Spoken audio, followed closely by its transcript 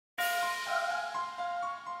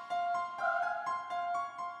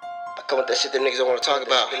Come with that shit that niggas don't want to talk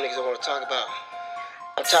about. I'm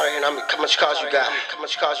tired of hearing how much cars you got.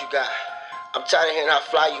 I'm tired of hearing how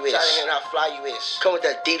fly you is. Come with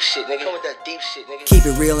that deep shit, nigga. Keep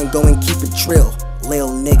it real and go and keep it trill. Lil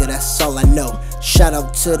nigga, that's all I know. Shout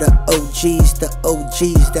out to the OGs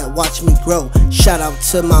that watch me grow. Shout out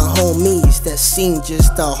to my homies that seen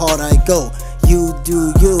just how hard I go. You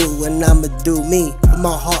do you and I'ma do me with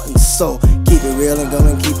my heart and soul. Keep it real and go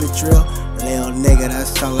and keep it trill. Lil nigga,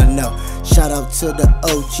 that's all I know. Shout out to the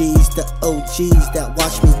OGs that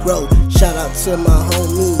watch me grow. Shout out to my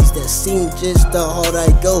homies that seen just how hard I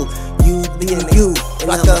go. You do you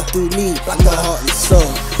and I'ma do me with my heart and soul.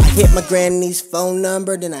 Hit my granny's phone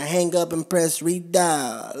number, then I hang up and press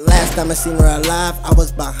redial. Last time I seen her alive, I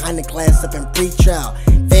was behind the glass up in pre-trial.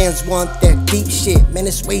 Fans want that deep shit, man,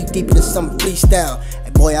 it's way deeper than some freestyle.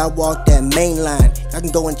 And boy, I walk that main line, I can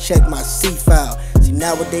go and check my C-file. See,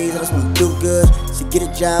 nowadays I just wanna do good, so get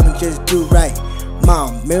a job and just do right.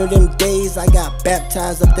 Mom, remember them days I got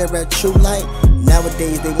baptized up there at True Light?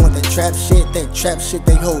 Nowadays they want that trap shit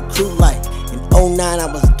they whole crew like. In 09 I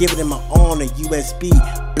was giving them my own a USB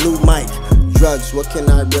blue mic. Drugs, what can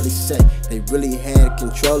I really say? They really had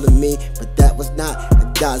control of me, but that was not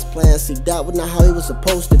God's plan. See, that was not how it was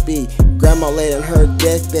supposed to be. Grandma laid on her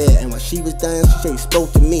deathbed, and when she was dying, she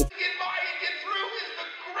spoke to me.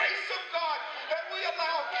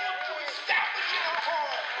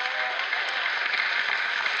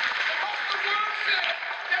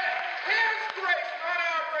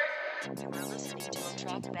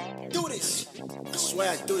 Do this. I swear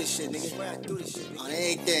I do this shit, nigga. On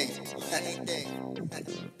anything.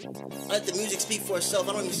 I let the music speak for itself.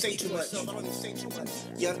 I don't even say too much.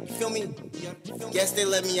 Yeah, you feel me? Yes, they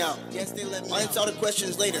let me out. I'll answer all the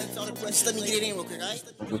questions later. Just let me get it in real quick, alright?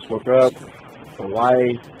 Just woke up,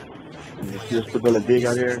 Hawaii. You're still gonna dig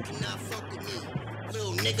out here.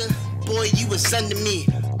 Little nigga, boy, you a son to me.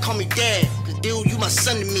 Call me dad, cause dude, you my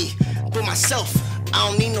son to me. For myself, I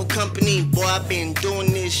don't need no company. Boy, I've been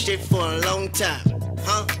doing this shit for a long time.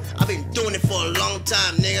 I've been doing it for a long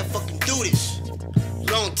time, nigga. I fucking do this.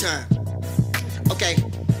 Long time. Okay.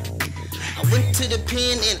 I went to the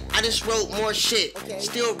pen and I just wrote more shit.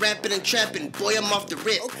 Still rapping and trapping, boy, I'm off the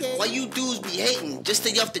rip. Why you dudes be hating? Just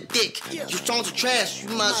stay off the dick. Your songs are trash, you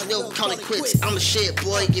might as well call it quits. I'm a shit,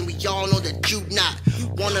 boy, and we all know that you not.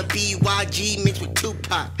 Wanna be YG mixed with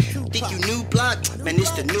Tupac. Think you new block? Man,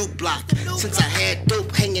 it's the new block. Since I had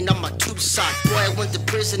dope hanging on my tube sock. Boy, I went to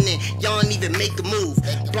prison and y'all ain't even make a move.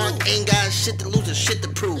 Block ain't got shit to lose or shit to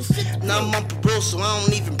prove. Now I'm on parole, so I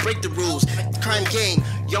don't even break the rules. Crime gang,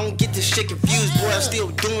 y'all don't get this shit confused. Boy, I'm still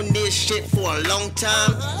doing this shit for a long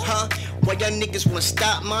time. Why y'all niggas wanna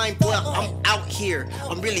stop mine? Boy, I'm out here,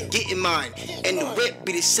 I'm really getting mine. And the whip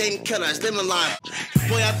be the same color as lemon lime.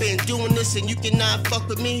 Boy, I've been doing this and you cannot fuck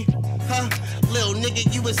with me. Little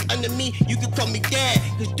nigga, you was under me. You can call me dad,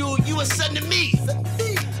 cause dude, you a son to me.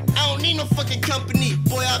 I don't need no fucking company.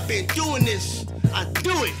 Boy, I've been doing this. I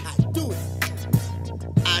do it.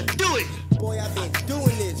 Boy, I've been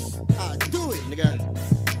doing this. I do it, nigga.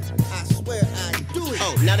 I swear I do it.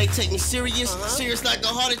 Oh, now they take me serious? Serious like a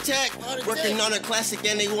heart attack? Working on a classic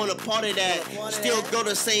and they want a part of that. Still go to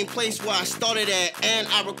the same place where I started at. And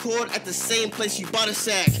I record at the same place you bought a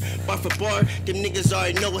sack. Bar for bar, them niggas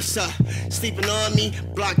already know what's up. Sleeping on me,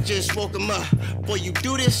 block just woke 'em up. Boy, you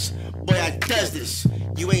do this? Boy, I does this.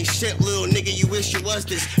 You ain't shit, little nigga, you wish you was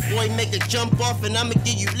this. Boy, make a jump off and I'ma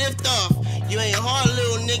give you lift off. You ain't hard,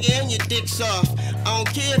 little nigga, and your dick's off. I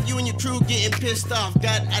don't care if you and your crew getting pissed off.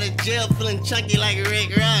 Got out of jail feeling chunky like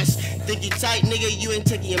Rick Ross. Think you tight, nigga, you ain't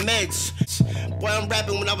taking your meds. Boy, I'm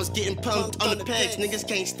rapping when I was getting pumped on the pegs. Niggas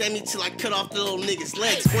can't stand me till I cut off the little niggas'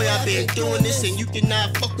 legs. Boy, I been doing this and you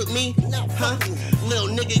cannot fuck with me. Little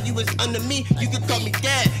nigga, you was under me. You can call me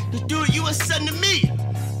dad, cause dude, you a son to me.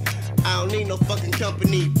 I don't need no fucking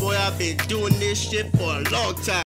company. Boy, I've been doing this shit for a long time.